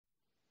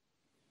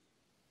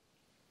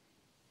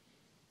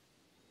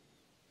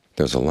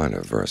There's a line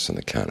of verse in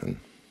the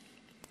canon,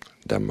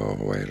 Dhammo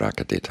ve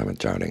rakati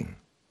tamajjhaning.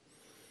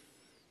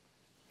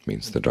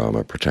 Means the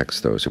Dharma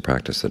protects those who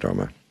practice the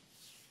Dharma.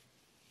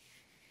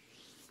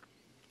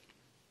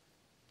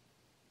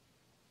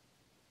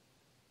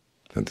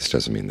 And this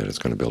doesn't mean that it's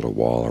going to build a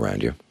wall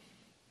around you,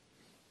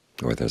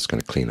 or that it's going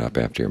to clean up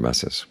after your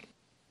messes.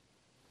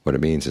 What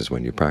it means is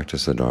when you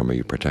practice the Dharma,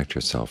 you protect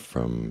yourself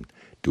from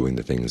doing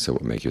the things that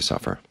will make you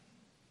suffer.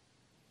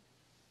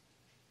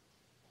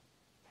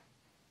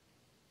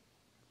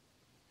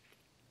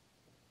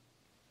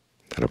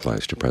 That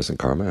applies to present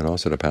karma and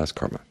also to past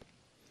karma.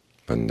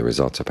 When the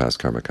results of past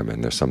karma come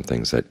in, there's some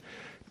things that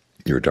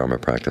your Dharma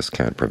practice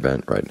can't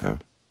prevent right now.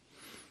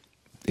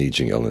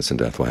 Aging, illness, and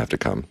death will have to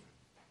come,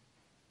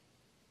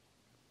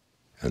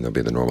 and there'll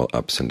be the normal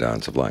ups and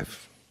downs of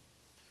life.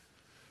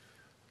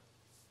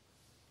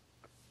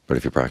 But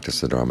if you practice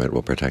the Dharma, it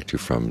will protect you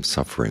from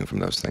suffering from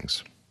those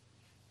things.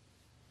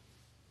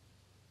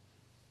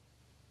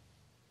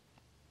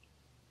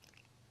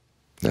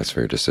 That's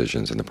for your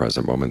decisions in the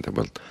present moment that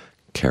will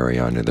carry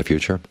on in the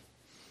future.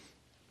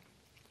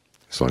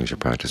 As long as you're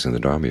practicing the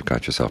Dharma, you've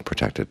got yourself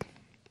protected.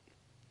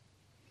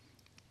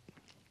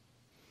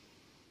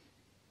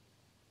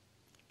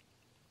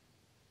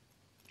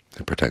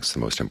 It protects the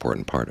most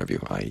important part of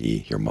you,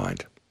 i.e. your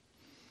mind.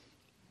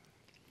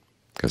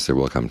 Because there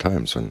will come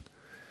times when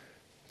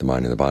the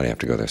mind and the body have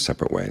to go their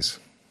separate ways.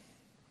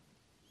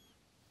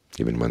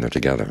 Even when they're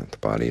together, the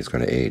body is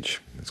going to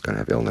age, it's going to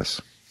have illness.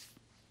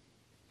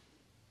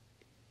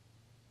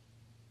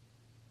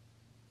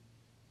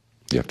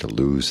 You have to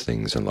lose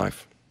things in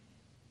life.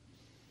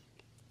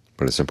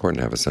 But it's important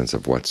to have a sense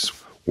of what's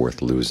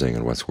worth losing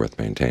and what's worth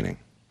maintaining.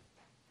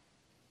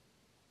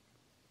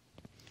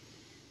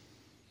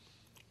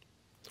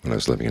 When I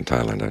was living in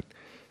Thailand, I'd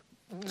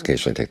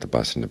occasionally take the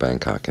bus into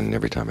Bangkok, and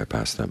every time I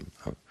passed them,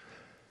 a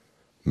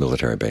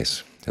military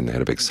base, and they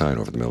had a big sign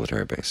over the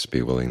military base,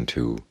 be willing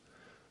to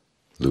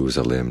lose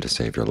a limb to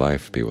save your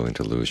life, be willing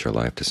to lose your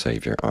life to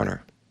save your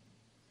honor.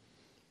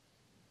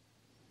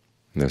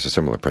 And there's a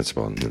similar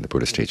principle in the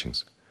Buddhist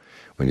teachings.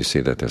 When you see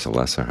that there's a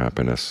lesser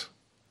happiness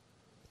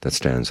that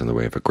stands in the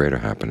way of a greater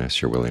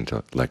happiness, you're willing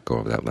to let go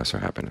of that lesser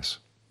happiness.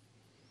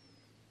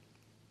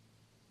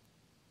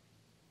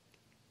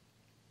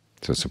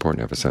 So it's important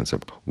to have a sense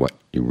of what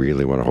you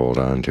really want to hold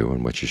on to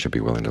and what you should be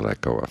willing to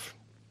let go of.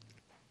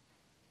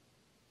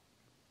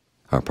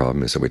 Our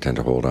problem is that we tend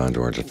to hold on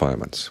to our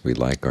defilements. We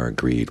like our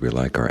greed, we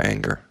like our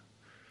anger,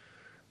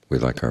 we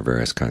like our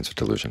various kinds of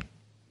delusion.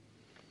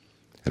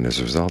 And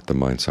as a result, the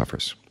mind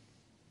suffers.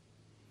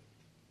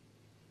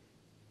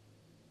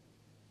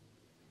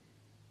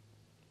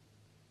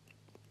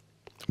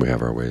 We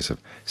have our ways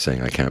of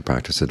saying, I can't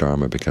practice the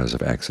Dharma because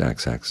of X,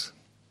 X, X.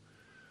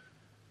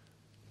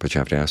 But you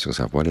have to ask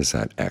yourself, what is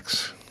that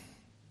X?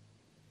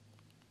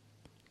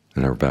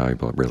 And how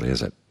valuable it really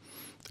is it?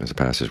 There's a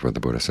passage where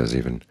the Buddha says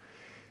even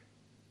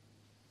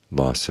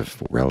loss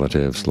of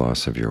relatives,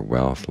 loss of your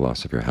wealth,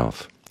 loss of your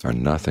health are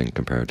nothing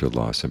compared to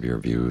loss of your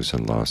views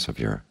and loss of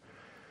your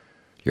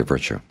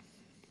virtue.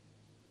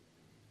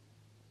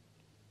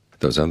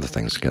 Those other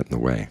things get in the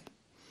way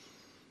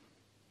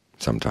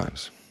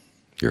sometimes.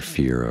 Your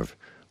fear of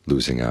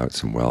losing out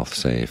some wealth,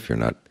 say if you're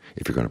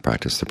going to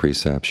practice the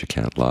precepts, you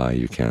can't lie,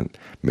 you can't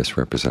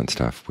misrepresent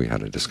stuff. We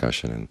had a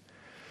discussion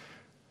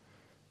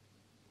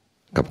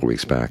a couple of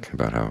weeks back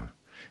about how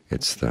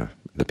it's the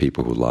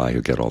people who lie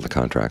who get all the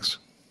contracts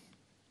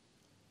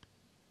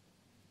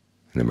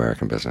in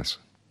American business.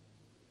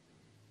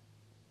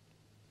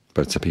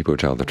 But it's the people who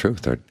tell the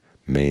truth that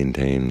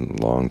maintain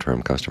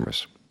long-term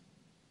customers.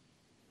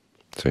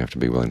 So you have to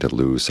be willing to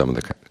lose some of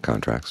the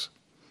contracts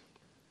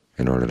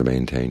in order to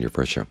maintain your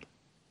virtue.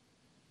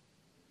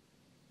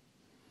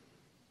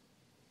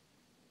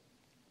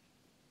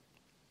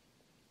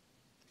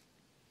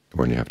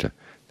 When you have to,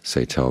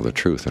 say, tell the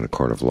truth in a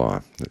court of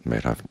law, it may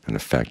have an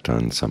effect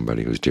on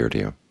somebody who's dear to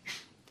you,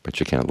 but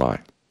you can't lie.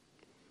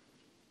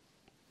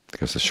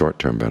 Because the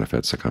short-term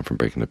benefits that come from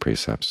breaking the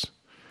precepts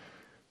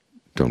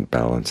don't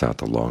balance out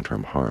the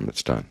long-term harm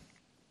that's done.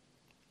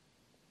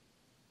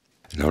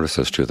 Notice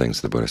those two things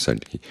the Buddha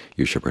said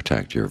you should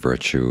protect, your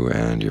virtue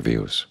and your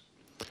views.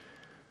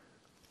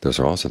 Those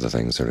are also the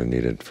things that are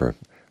needed for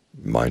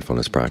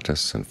mindfulness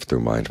practice and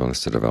through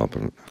mindfulness to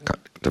development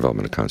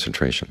of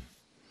concentration.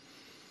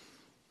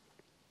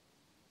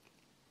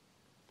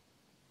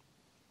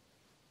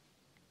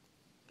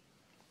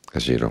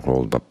 Because you don't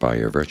hold up by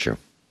your virtue.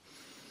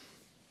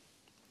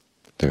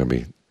 There are going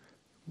to be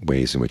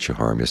ways in which you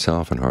harm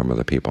yourself and harm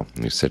other people.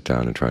 And you sit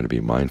down and try to be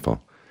mindful.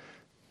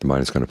 The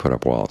mind is going to put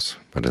up walls,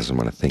 but it doesn't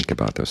want to think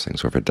about those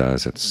things. Or if it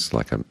does, it's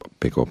like a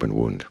big open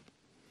wound.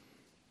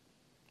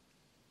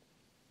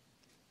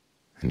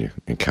 And you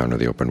encounter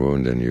the open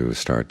wound and you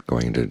start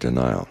going into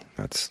denial.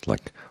 That's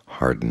like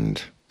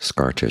hardened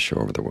scar tissue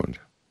over the wound.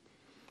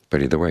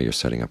 But either way, you're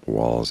setting up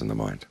walls in the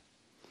mind.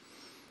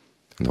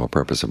 And the whole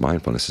purpose of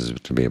mindfulness is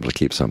to be able to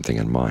keep something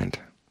in mind.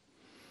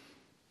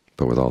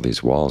 But with all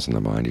these walls in the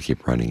mind, you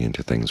keep running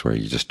into things where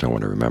you just don't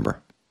want to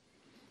remember.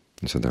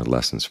 And so there are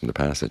lessons from the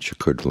past that you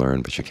could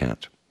learn, but you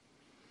can't.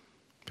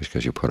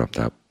 because you put up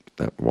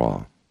that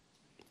wall.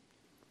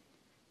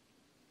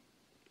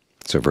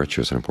 So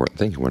virtue is an important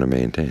thing you want to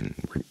maintain,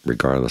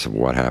 regardless of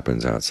what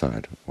happens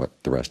outside, what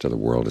the rest of the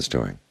world is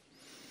doing.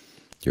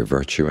 Your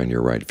virtue and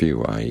your right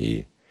view,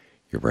 i.e.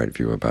 your right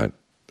view about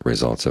the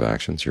results of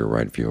actions, your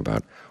right view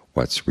about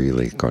what's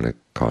really going to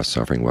cause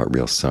suffering, what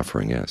real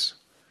suffering is.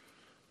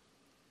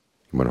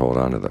 You want to hold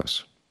on to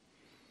those.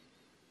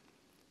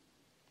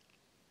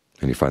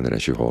 And you find that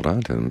as you hold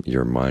on to them,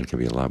 your mind can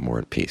be a lot more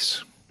at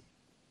peace.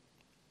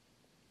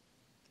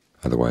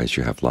 Otherwise,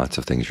 you have lots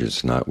of things you're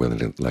just not willing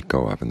to let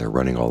go of, and they're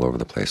running all over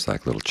the place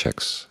like little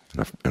chicks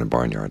in a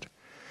barnyard.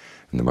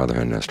 And the mother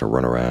hen has to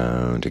run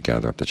around to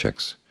gather up the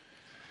chicks.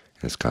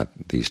 And it's got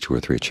these 2 or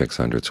 3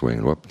 chicks under its wing,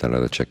 and whoop, that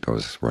other chick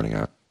goes running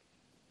out.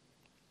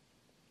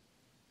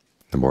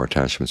 The more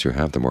attachments you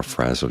have, the more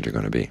frazzled you're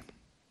going to be.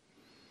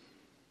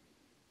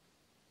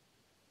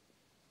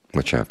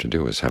 What you have to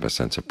do is have a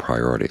sense of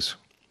priorities.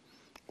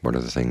 What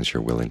are the things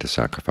you're willing to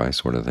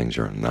sacrifice? What are the things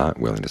you're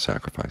not willing to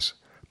sacrifice?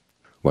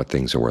 What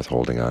things are worth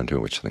holding on to,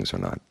 which things are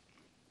not.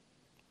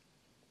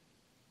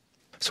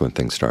 So when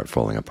things start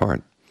falling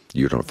apart,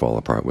 you don't fall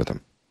apart with them.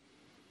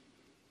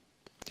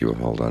 You will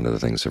hold on to the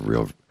things of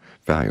real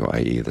value,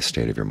 i.e. the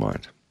state of your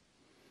mind.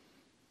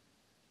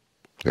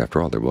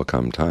 After all, there will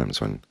come times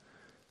when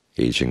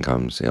aging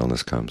comes,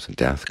 illness comes, and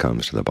death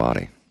comes to the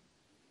body.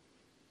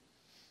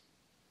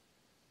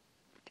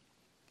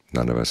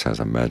 None of us has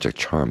a magic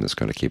charm that's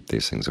going to keep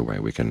these things away.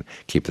 We can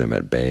keep them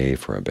at bay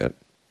for a bit.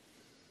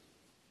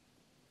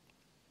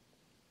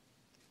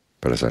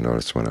 But as I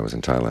noticed when I was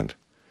in Thailand,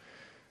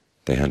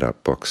 they hand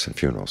out books at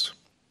funerals.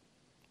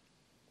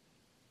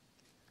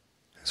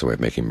 It's a way of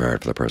making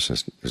merit for the person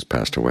who's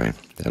passed away,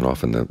 and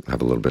often they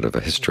have a little bit of a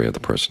history of the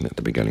person at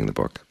the beginning of the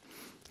book.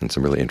 And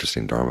some really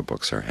interesting Dharma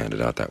books are handed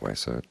out that way.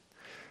 So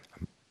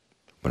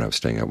when I was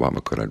staying at Wat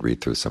Makut, I'd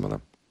read through some of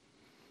them.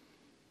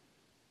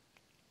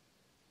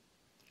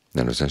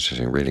 And it was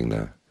interesting reading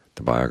the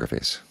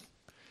biographies.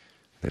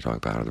 They talk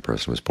about how the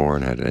person was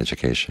born, had an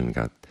education,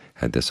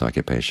 had this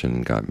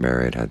occupation, got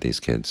married, had these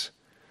kids.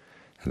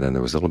 And then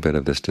there was a little bit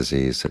of this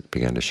disease that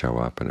began to show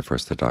up, and at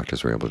first the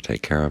doctors were able to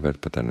take care of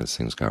it, but then as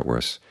things got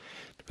worse,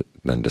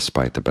 then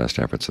despite the best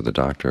efforts of the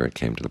doctor, it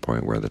came to the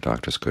point where the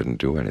doctors couldn't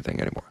do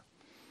anything anymore.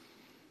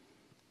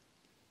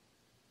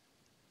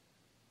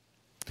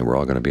 And we're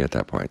all going to be at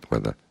that point,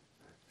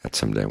 at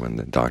some day when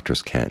the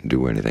doctors can't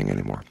do anything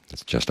anymore.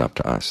 It's just up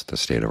to us, the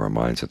state of our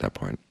minds at that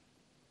point.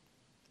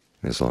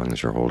 And as long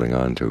as you're holding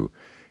on to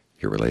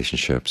your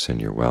relationships and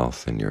your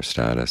wealth and your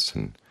status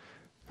and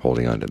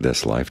holding on to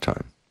this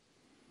lifetime,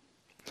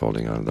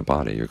 holding on to the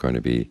body, you're going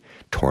to be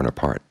torn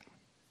apart.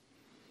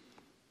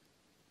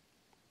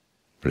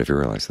 But if you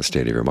realize the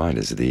state of your mind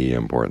is the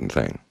important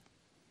thing,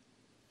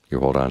 you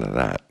hold on to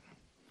that,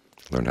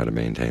 learn how to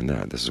maintain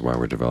that. This is why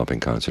we're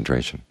developing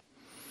concentration.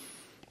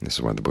 This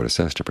is why the Buddha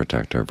says to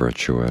protect our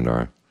virtue and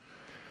our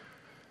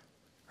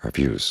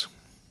views,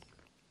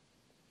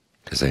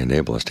 because they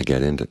enable us to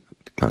get into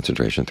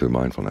concentration through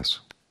mindfulness.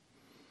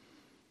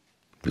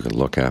 You can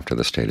look after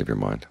the state of your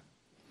mind.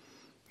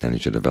 And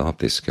as you develop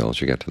these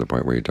skills, you get to the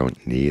point where you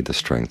don't need the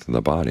strength of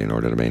the body in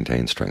order to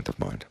maintain strength of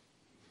mind.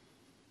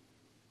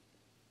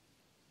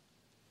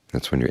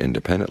 That's when you're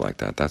independent like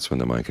that. That's when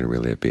the mind can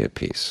really be at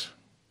peace.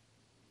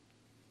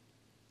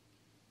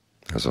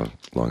 As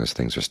long as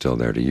things are still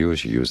there to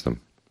use, you use them.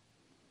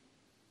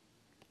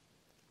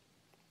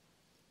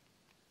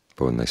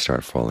 But when they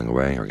start falling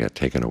away or get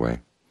taken away,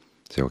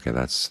 say, okay,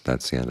 that's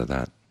the end of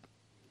that.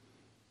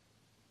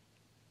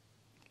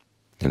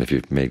 And if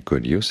you've made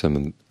good use of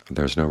them,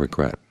 there's no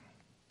regret.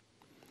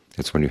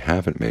 It's when you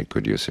haven't made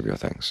good use of your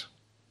things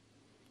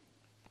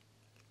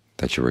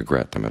that you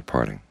regret them at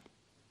parting.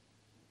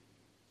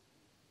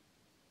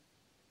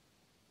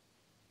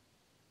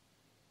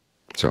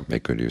 So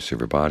make good use of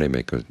your body,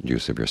 make good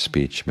use of your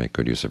speech, make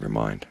good use of your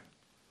mind.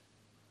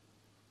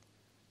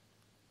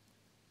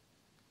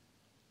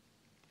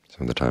 So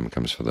when the time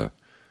comes for the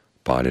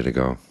body to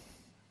go,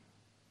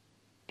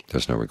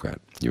 there's no regret.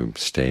 You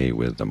stay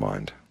with the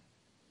mind.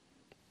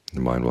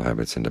 The mind will have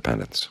its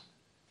independence.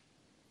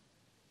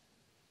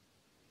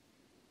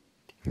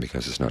 And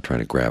because it's not trying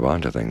to grab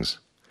onto things,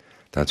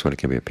 that's when it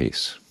can be at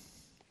peace.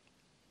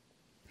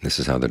 This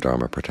is how the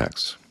Dharma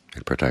protects.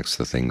 It protects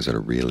the things that are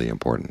really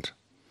important.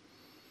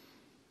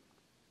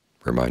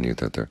 Remind you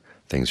that they're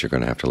things you're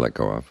going to have to let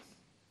go of.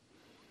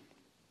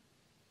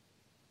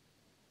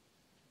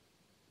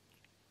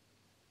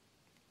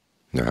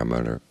 No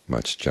matter how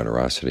much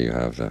generosity you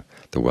have,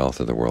 the wealth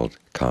of the world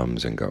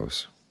comes and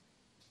goes.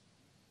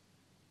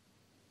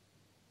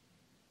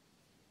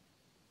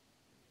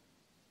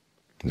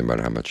 No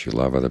matter how much you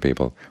love other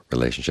people,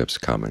 relationships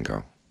come and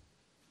go.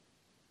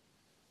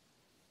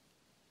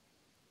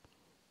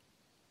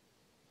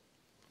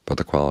 But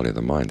the quality of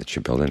the mind that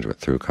you build into it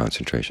through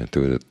concentration,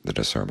 through the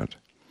discernment,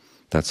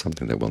 that's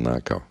something that will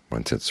not go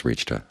once it's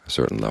reached a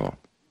certain level.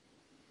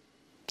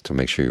 So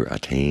make sure you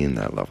attain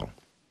that level,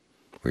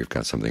 where you've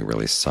got something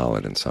really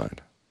solid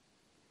inside.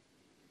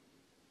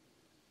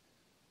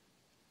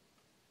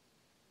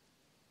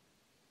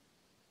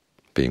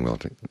 being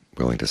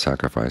willing to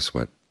sacrifice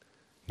what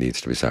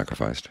needs to be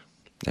sacrificed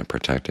and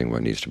protecting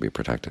what needs to be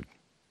protected.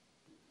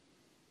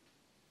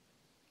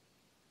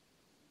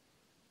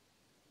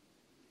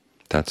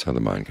 That's how the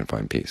mind can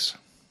find peace.